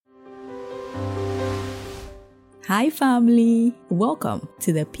Hi family, welcome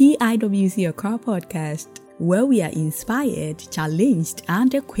to the Piwc Accra podcast, where we are inspired, challenged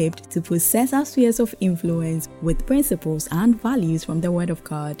and equipped to possess our spheres of influence with principles and values from the Word of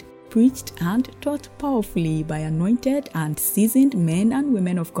God, preached and taught powerfully by anointed and seasoned men and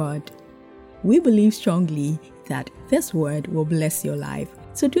women of God. We believe strongly that this word will bless your life,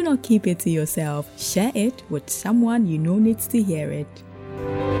 so do not keep it to yourself. Share it with someone you know needs to hear it.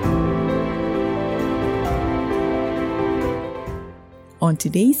 On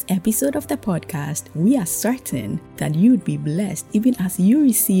today's episode of the podcast, we are certain that you would be blessed even as you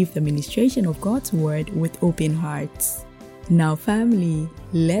receive the ministration of God's word with open hearts. Now, family,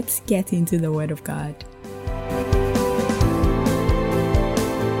 let's get into the word of God.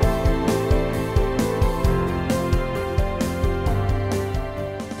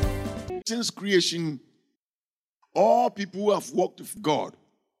 Since creation, all people who have walked with God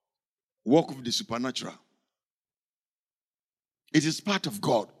walk with the supernatural. It is part of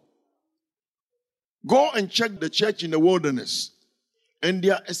God. Go and check the church in the wilderness and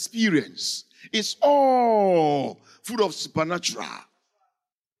their experience. It's all full of supernatural.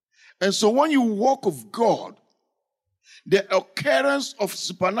 And so when you walk with God, the occurrence of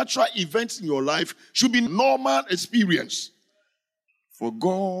supernatural events in your life should be normal experience. For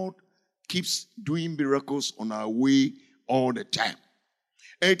God keeps doing miracles on our way all the time.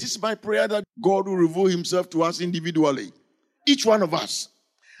 And it is my prayer that God will reveal himself to us individually. Each one of us.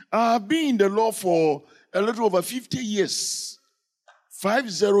 I've been in the Lord for a little over 50 years.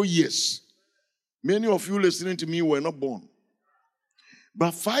 50 years. Many of you listening to me were not born.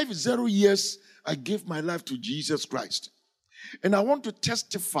 But 50 years, I gave my life to Jesus Christ. And I want to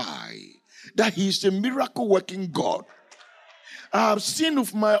testify that he is a miracle-working God. I have seen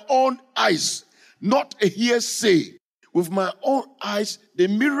with my own eyes, not a hearsay, with my own eyes, the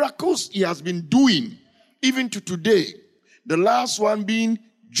miracles he has been doing, even to today. The last one being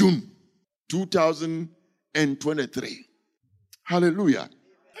June 2023. Hallelujah.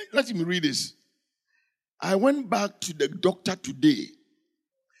 Let me read this. I went back to the doctor today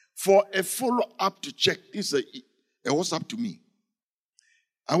for a follow-up to check. This is a WhatsApp to me.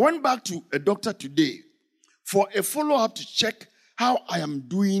 I went back to a doctor today for a follow-up to check how I am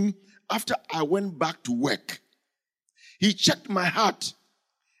doing after I went back to work. He checked my heart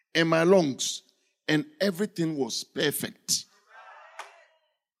and my lungs, and everything was perfect.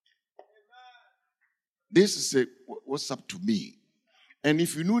 This is a what's up to me. And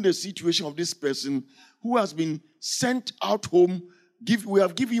if you know the situation of this person who has been sent out home, we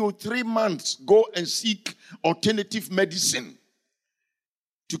have given you 3 months. Go and seek alternative medicine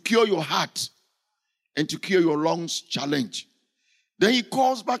to cure your heart and to cure your lungs challenge. Then he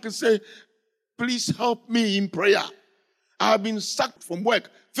calls back and says, please help me in prayer. I have been sacked from work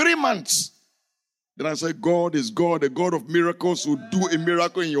 3 months. Then I said, God is God, a God of miracles who do a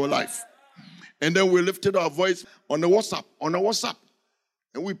miracle in your life. And then we lifted our voice on the WhatsApp.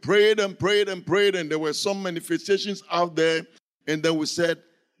 And we prayed and prayed and prayed, and there were some manifestations out there. And then we said,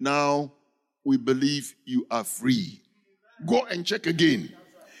 now we believe you are free. Go and check again.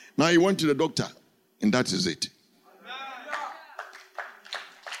 Now he went to the doctor, and that is it.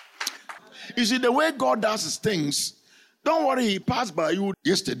 You see, the way God does his things, don't worry, he passed by you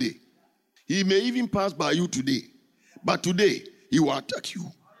yesterday. He may even pass by you today. But today, he will attack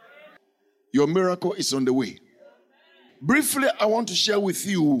you. Your miracle is on the way. Briefly, I want to share with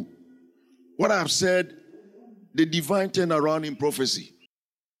you what I have said, the divine turnaround in prophecy.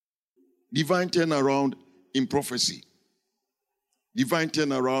 Divine turnaround in prophecy. Divine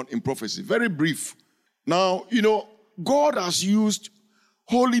turnaround in prophecy. Very brief. Now, God has used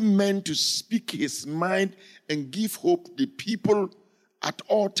holy men to speak his mind and give hope to the people at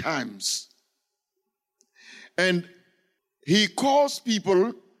all times. And he calls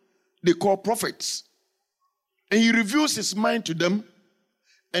people, they call prophets. And he reveals his mind to them,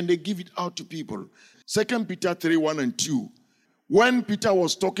 and they give it out to people. 2 Peter 3, 1 and 2. When Peter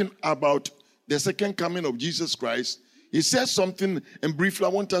was talking about the second coming of Jesus Christ, he said something, and briefly I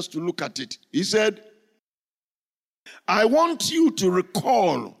want us to look at it. He said, I want you to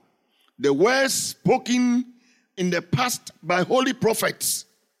recall the words spoken in the past by holy prophets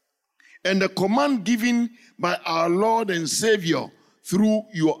and the command given by our Lord and Savior through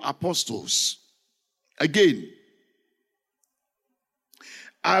your apostles. Again,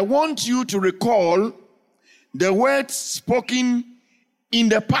 I want you to recall the words spoken in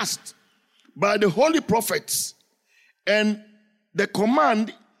the past by the holy prophets and the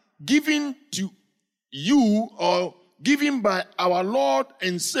command given to you or given by our Lord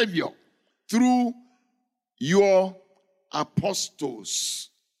and Savior through your apostles.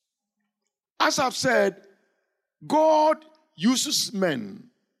 As I've said, God uses men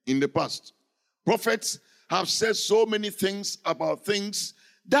in the past. Prophets have said so many things about things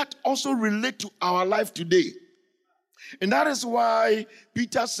that also relate to our life today. And that is why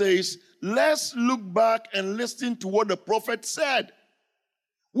Peter says, let's look back and listen to what the prophet said.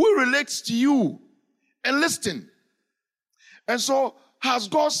 Who relates to you? And listen. And so, has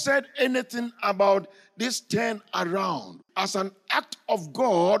God said anything about this turn around? As an act of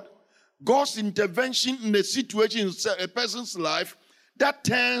God, God's intervention in a situation, in a person's life, that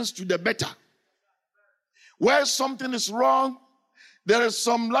turns to the better. Where something is wrong, there is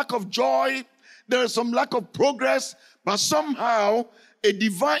some lack of joy, there is some lack of progress, but somehow a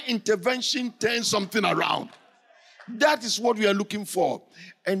divine intervention turns something around. That is what we are looking for.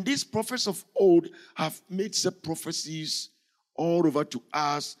 And these prophets of old have made some prophecies all over to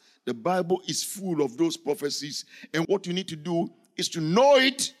us. The Bible is full of those prophecies. And what you need to do is to know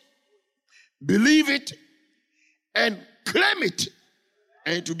it, believe it, and claim it,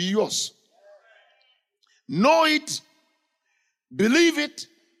 and to be yours. Know it, believe it,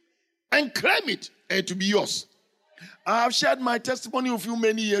 and claim it, and to be yours. I have shared my testimony with you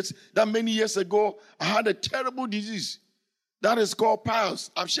many years ago, I had a terrible disease that is called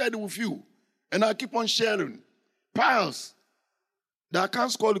Piwc. I've shared it with you, and I keep on sharing. Piwc, that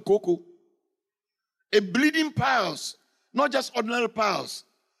can't call the cocoa. A bleeding Piwc, not just ordinary Piwc.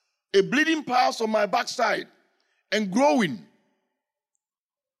 A bleeding Piwc on my backside and growing.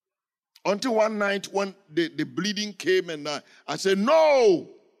 Until one night when the bleeding came and I said, no,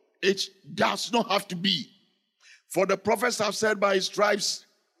 it does not have to be. For the prophets have said, by his stripes,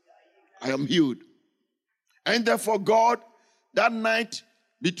 I am healed. And therefore God, that night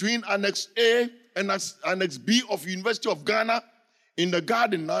between Annex A and Annex B of University of Ghana, in the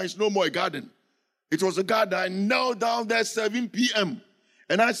garden, now it's no more a garden. It was a garden. I knelt down there 7 p.m.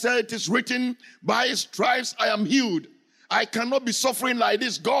 And I said, it is written, by his stripes I am healed. I cannot be suffering like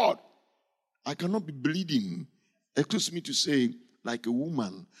this, God. I cannot be bleeding, excuse me to say, like a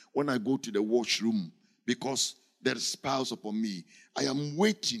woman when I go to the washroom because there is Piwc upon me. I am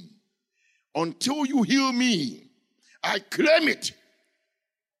waiting until you heal me. I claim it.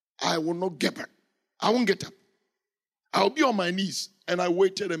 I will not get up. I won't get up. I'll be on my knees. And I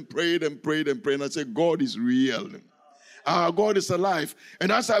waited and prayed and prayed and prayed. And I said, God is real. Our God is alive.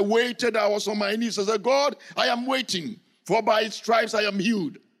 And as I waited, I was on my knees. I said, God, I am waiting. For by his stripes I am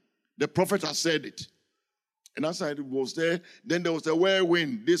healed. The prophet has said it. And as I was there, then there was a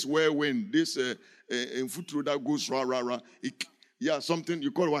whirlwind, this in foot that goes rah, rah, rah. Something,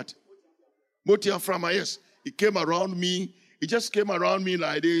 you call it what? Motia Frama, yes. It came around me. It just came around me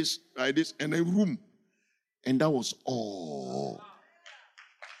like this, and a room. And that was all.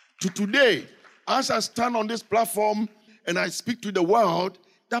 To today, as I stand on this platform and I speak to the world,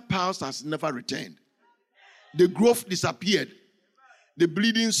 that Piwc has never returned. The growth disappeared. The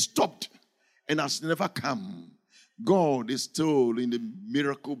bleeding stopped and has never come. God is still in the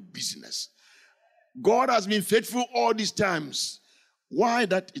miracle business. God has been faithful all these times. Why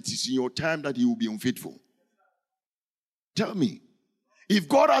that it is in your time that he will be unfaithful? Tell me. If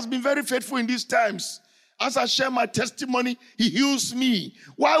God has been very faithful in these times, as I share my testimony, he heals me.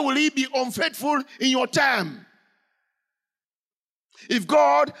 Why will he be unfaithful in your time? If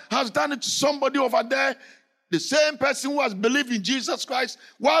God has done it to somebody over there, the same person who has believed in Jesus Christ,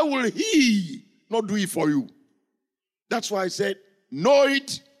 why will he not do it for you? That's why I said, know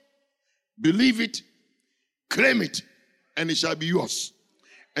it, believe it, claim it, and it shall be yours.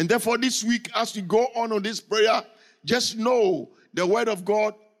 And therefore this week, as we go on this prayer, just know the word of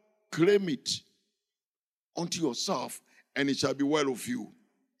God, claim it unto yourself, and it shall be well with you.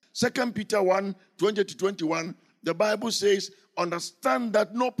 2 Peter 1:20-21, the Bible says, understand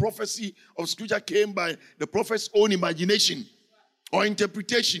that no prophecy of scripture came by the prophet's own imagination or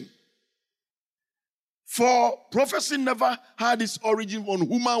interpretation. For prophecy never had its origin on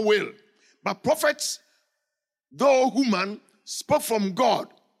human will. But prophets, though human, spoke from God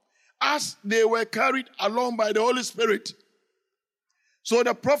as they were carried along by the Holy Spirit. So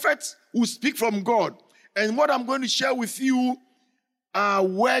the prophets will speak from God. And what I'm going to share with you are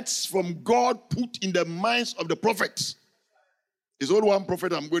words from God put in the minds of the prophets. There's only one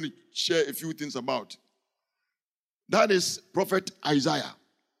prophet I'm going to share a few things about. That is Prophet Isaiah.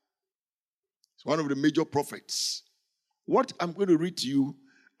 It's one of the major prophets. What I'm going to read to you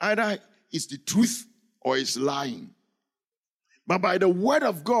either is the truth or is lying. But by the word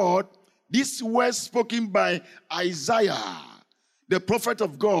of God, these words spoken by Isaiah, the prophet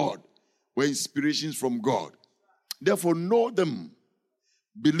of God, were inspirations from God. Therefore, know them,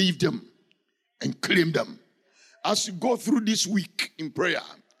 believe them, and claim them. As you go through this week in prayer,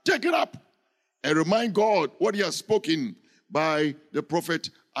 take it up and remind God what he has spoken by the prophet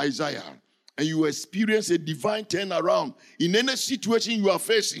Isaiah. And you experience a divine turnaround in any situation you are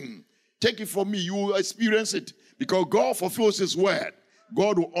facing. Take it from me, you will experience it. Because God fulfills his word.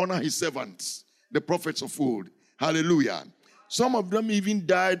 God will honor his servants, the prophets of old. Hallelujah. Some of them even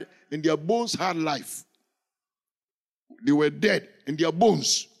died and their bones had life. They were dead in their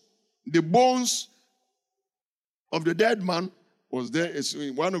bones. The bones of the dead man was there. It's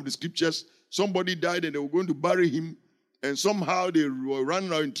in one of the scriptures. Somebody died and they were going to bury him. And somehow they were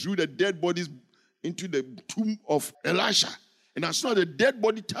running around and threw the dead bodies into the tomb of Elisha. And as soon as the dead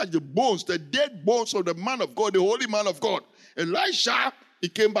body touched the dead bones of the man of God, the holy man of God, Elisha, he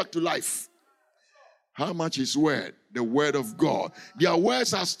came back to life. How much is word? The word of God. Their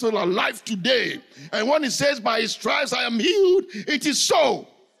words are still alive today. And when it says, by his stripes I am healed, it is so.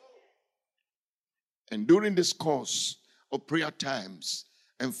 And during this course of prayer times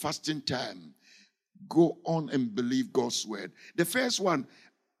and fasting time, go on and believe God's word. The first one,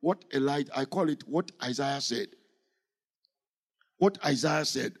 I call it what Isaiah said. What Isaiah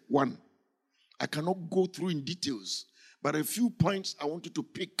said, one. I cannot go through in details, but a few points I want you to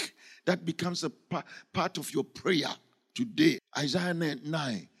pick that becomes a part of your prayer today. Isaiah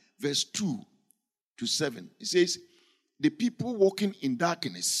 9, verse 2 to 7. It says, the people walking in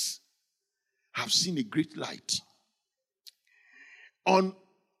darkness have seen a great light. On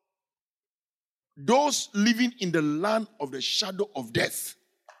those living in the land of the shadow of death,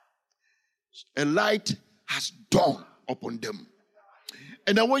 a light has dawned upon them.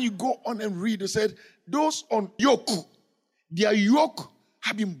 And then when you go on and read, it said, those on yoke, their yoke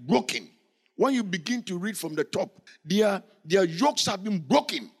have been broken. When you begin to read from the top, their yokes have been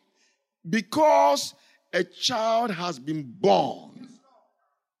broken because a child has been born.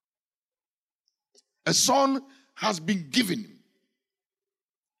 A son has been given.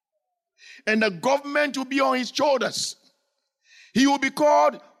 And the government will be on his shoulders. He will be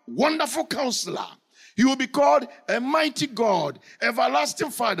called Wonderful Counselor. He will be called a Mighty God,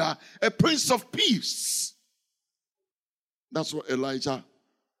 Everlasting Father, a Prince of Peace. That's what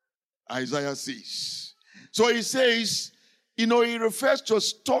Isaiah says. So he says, he refers to a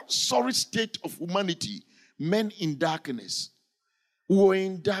sorry state of humanity, men in darkness, who are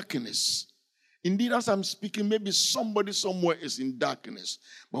in darkness. Indeed, as I'm speaking, maybe somebody somewhere is in darkness.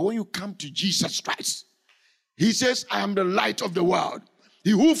 But when you come to Jesus Christ, he says, I am the light of the world. He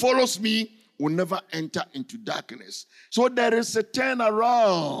who follows me will never enter into darkness. So there is a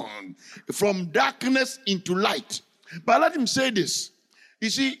turnaround from darkness into light. But let him say this. You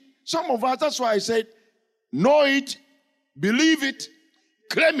see, some of us, that's why I said, know it, believe it,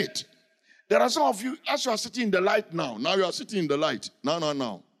 claim it. There are some of you, as you are sitting in the light now you are sitting in the light.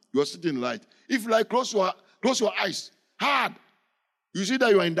 Now. You are sitting in the light. If you like, close your eyes. Hard. You see that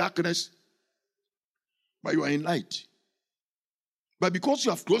you are in darkness, but you are in light. But because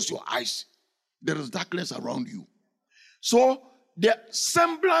you have closed your eyes, there is darkness around you. So the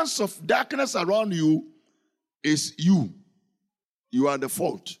semblance of darkness around you is you. You are the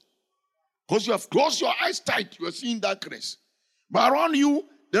fault. Because you have closed your eyes tight, you are seeing darkness. But around you,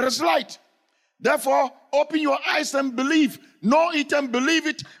 there is light. Therefore, open your eyes and believe. Know it and believe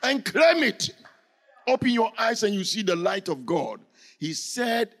it and claim it. Open your eyes and you see the light of God. He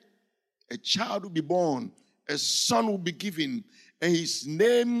said, a child will be born, a son will be given, and his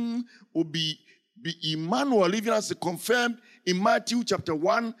name will be Emmanuel, even as confirmed in Matthew chapter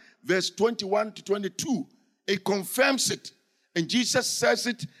 1, verse 21 to 22. It confirms it. And Jesus says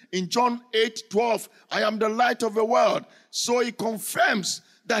it in John 8:12. I am the light of the world. So he confirms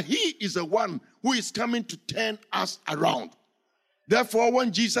that he is the one who is coming to turn us around. Therefore,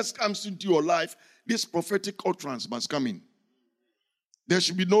 when Jesus comes into your life, this prophetic utterance must come in. There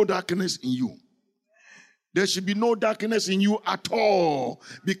should be no darkness in you. There should be no darkness in you at all,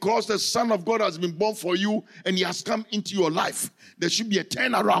 because the Son of God has been born for you and he has come into your life. There should be a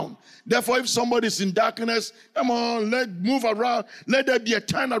turnaround. Therefore, if somebody is in darkness, come on, move around. Let there be a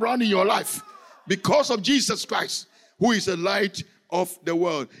turnaround in your life because of Jesus Christ, who is the light of the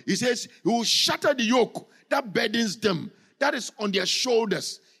world. He says he will shatter the yoke that burdens them, that is on their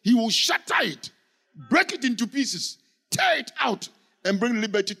shoulders. He will shatter it, break it into pieces, tear it out, and bring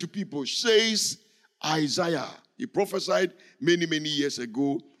liberty to people, says Isaiah. He prophesied many, many years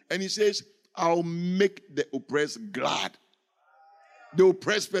ago. And he says, I'll make the oppressed glad. The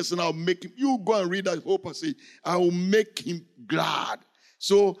oppressed person, I'll make him. You go and read that whole passage. I will make him glad.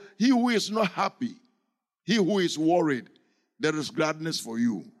 So he who is not happy, he who is worried, there is gladness for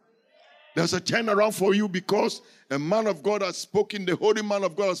you. There's a turnaround for you because a man of God has spoken, the holy man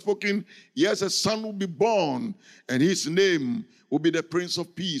of God has spoken. Yes, a son will be born, and his name will be the Prince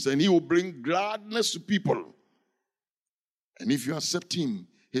of Peace, and he will bring gladness to people. And if you accept him,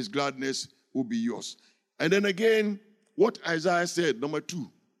 his gladness will be yours. And then again, what Isaiah said, number 2.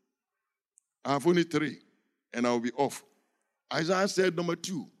 I have only 3, and I will be off. Isaiah said, number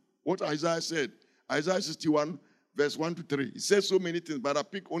 2, what Isaiah said, Isaiah 61, verse 1 to 3. He says so many things, but I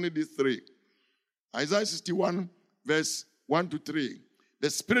pick only these 3. Isaiah 61, verse 1 to 3. The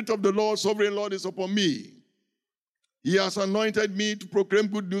Spirit of the Lord, sovereign Lord, is upon me. He has anointed me to proclaim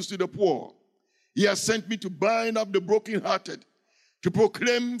good news to the poor. He has sent me to bind up the brokenhearted, to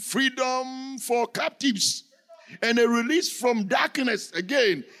proclaim freedom for captives, and a release from darkness,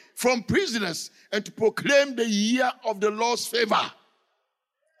 again, from prisoners, and to proclaim the year of the Lord's favor.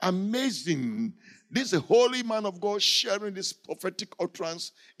 Amazing. This is a holy man of God sharing this prophetic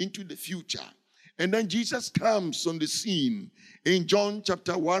utterance into the future. And then Jesus comes on the scene in John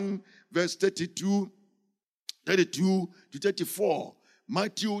chapter 1, verse 32 to 34.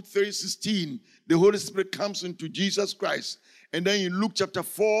 Matthew 3:16, the Holy Spirit comes into Jesus Christ. And then in Luke chapter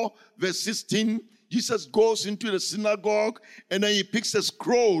 4, verse 16, Jesus goes into the synagogue, and then he picks a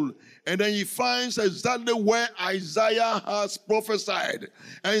scroll, and then he finds exactly where Isaiah has prophesied,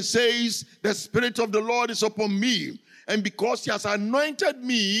 and says, the Spirit of the Lord is upon me, and because he has anointed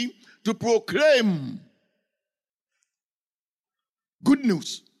me to proclaim good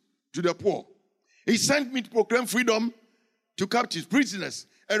news to the poor. He sent me to proclaim freedom to captives, prisoners,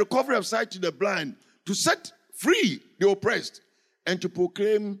 and recovery of sight to the blind, to set free the oppressed, and to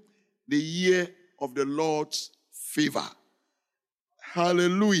proclaim the year of the Lord's favor.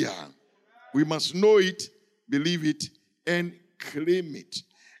 Hallelujah. We must know it, believe it, and claim it.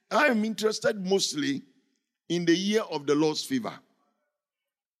 I am interested mostly in the year of the Lord's favor.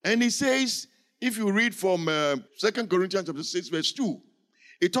 And he says, if you read from 2 Corinthians chapter 6, verse 2,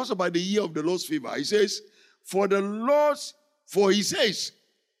 it talks about the year of the Lord's favor. He says, for he says,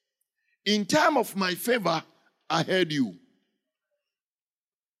 in time of my favor, I heard you.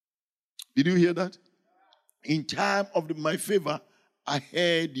 Did you hear that? In time of my favor, I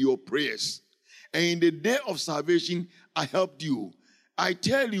heard your prayers. And in the day of salvation, I helped you. I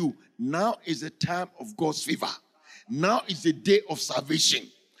tell you, now is the time of God's favor. Now is the day of salvation.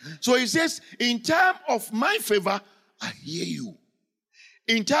 So he says, in time of my favor, I hear you.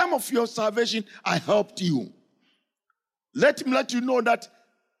 In time of your salvation, I helped you. Let him let you know that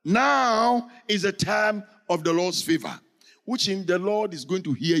now is the time of the Lord's favor, which in the Lord is going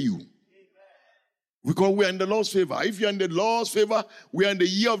to hear you. Because we are in the Lord's favor. If you are in the Lord's favor, we are in the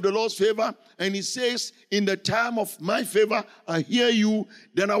year of the Lord's favor. And he says, in the time of my favor, I hear you.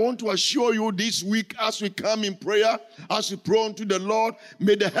 Then I want to assure you this week, as we come in prayer, as we pray unto the Lord,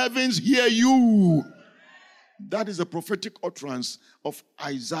 may the heavens hear you. That is a prophetic utterance of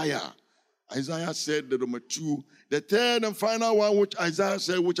Isaiah. Isaiah said the number 2. The third and final one, which Isaiah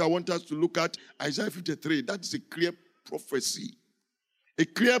said, which I want us to look at, Isaiah 53. That is a clear prophecy. A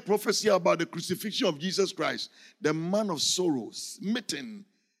clear prophecy about the crucifixion of Jesus Christ, the man of sorrows, smitten,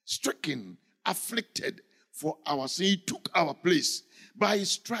 stricken, afflicted for our sin. He took our place. By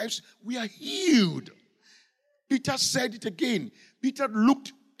his stripes, we are healed. Peter said it again. Peter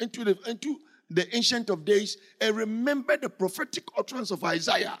looked into the Ancient of Days and remembered the prophetic utterance of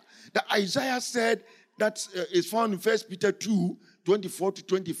Isaiah. That Isaiah said, that is found in 1 Peter 2, 24 to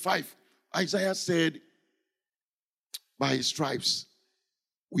 25. Isaiah said, by his stripes,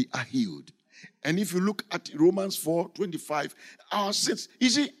 we are healed. And if you look at Romans 4, 25, our sins, you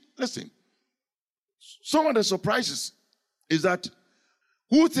see, listen, some of the surprises is that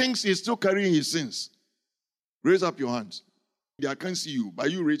who thinks he's still carrying his sins? Raise up your hands. I can't see you,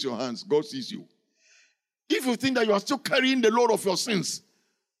 but you raise your hands. God sees you. If you think that you are still carrying the load of your sins,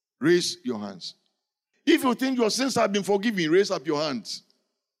 raise your hands. If you think your sins have been forgiven, raise up your hands.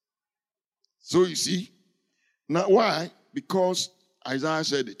 So you see, now why? Because Isaiah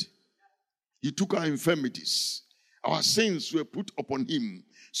said it. He took our infirmities. Our sins were put upon him.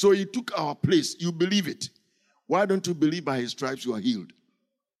 So he took our place. You believe it. Why don't you believe by his stripes you are healed?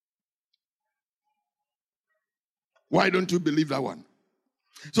 Why don't you believe that one?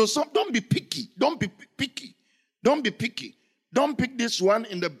 So don't be picky. Don't be picky. Don't be picky. Don't pick this one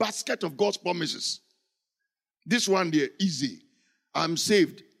in the basket of God's promises. This one there, easy. I'm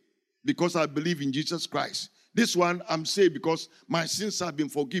saved because I believe in Jesus Christ. This one, I'm saved because my sins have been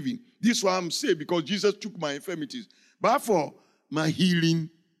forgiven. This one, I'm saved because Jesus took my infirmities. But for my healing,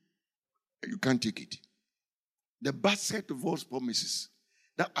 you can't take it. The basket of God's promises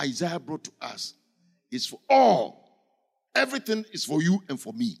that Isaiah brought to us is for all. Everything is for you and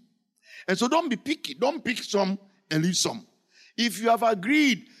for me. And so don't be picky. Don't pick some and leave some. If you have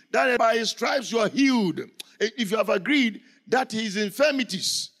agreed that by his stripes you are healed, if you have agreed that his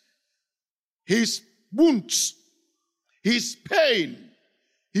infirmities, his wounds, his pain,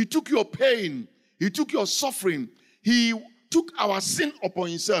 he took your pain, he took your suffering, he took our sin upon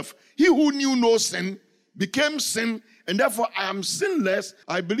himself. He who knew no sin became sin, and therefore I am sinless.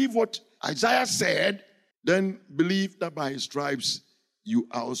 I believe what Isaiah said, then believe that by his stripes you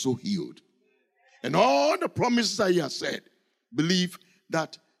are also healed. And all the promises that he has said, believe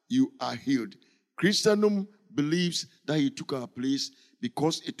that you are healed. Christendom believes that he took our place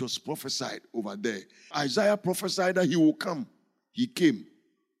because it was prophesied over there. Isaiah prophesied that he will come. He came.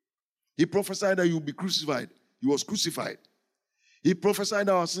 He prophesied that he will be crucified. He was crucified. He prophesied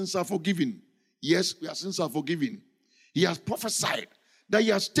that our sins are forgiven. Yes, our sins are forgiven. He has prophesied that he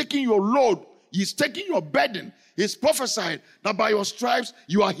has taken your load. He's taking your burden. He's prophesied that by your stripes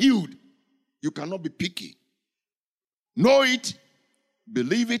you are healed. You cannot be picky. Know it,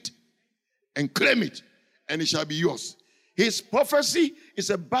 believe it, and claim it, and it shall be yours. His prophecy is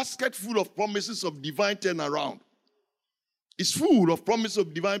a basket full of promises of divine turnaround. It's full of promises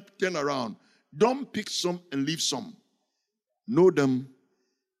of divine turnaround. Don't pick some and leave some. Know them,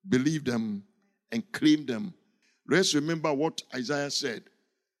 believe them, and claim them. Let's remember what Isaiah said.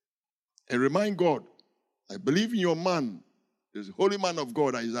 And remind God, I believe in your man, the holy man of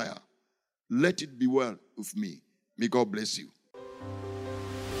God, Isaiah. Let it be well with me. May God bless you.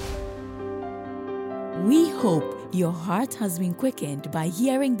 We hope your heart has been quickened by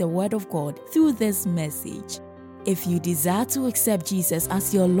hearing the word of God through this message. If you desire to accept Jesus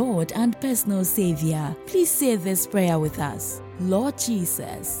as your Lord and personal Savior, please say this prayer with us. Lord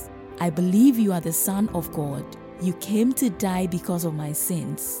Jesus, I believe you are the Son of God. You came to die because of my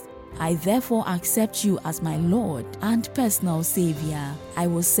sins. I therefore accept you as my Lord and personal Savior. I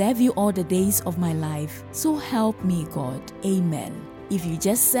will serve you all the days of my life. So help me, God. Amen. If you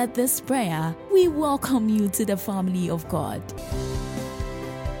just said this prayer, we welcome you to the family of God.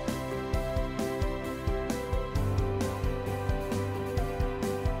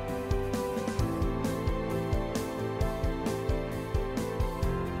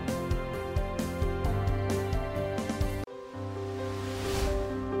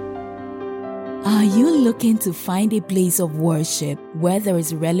 Are you looking to find a place of worship where there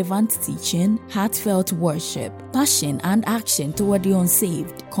is relevant teaching, heartfelt worship, passion and action toward the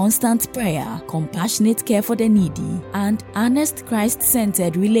unsaved, constant prayer, compassionate care for the needy, and honest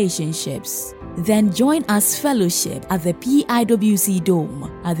Christ-centered relationships? Then join us fellowship at the Piwc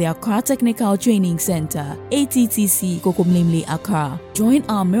Dome at the Accra Technical Training Center, ATTC Kokomlemle, Accra. Join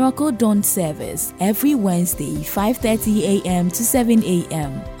our Miracle Dawn service every Wednesday 5:30 a.m. to 7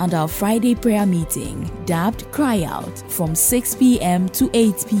 a.m. and our Friday prayer meeting, dubbed Cry Out, from 6 p.m. to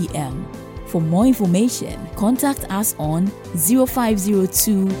 8 p.m. For more information, contact us on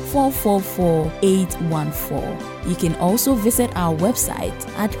 0502 444 814. You can also visit our website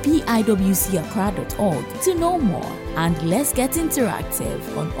at piwcaccra.org to know more. And let's get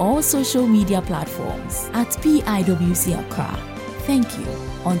interactive on all social media platforms at Piwc Accra. Thank you.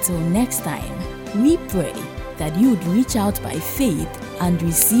 Until next time, we pray that you would reach out by faith and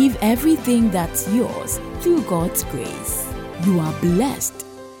receive everything that's yours through God's grace. You are blessed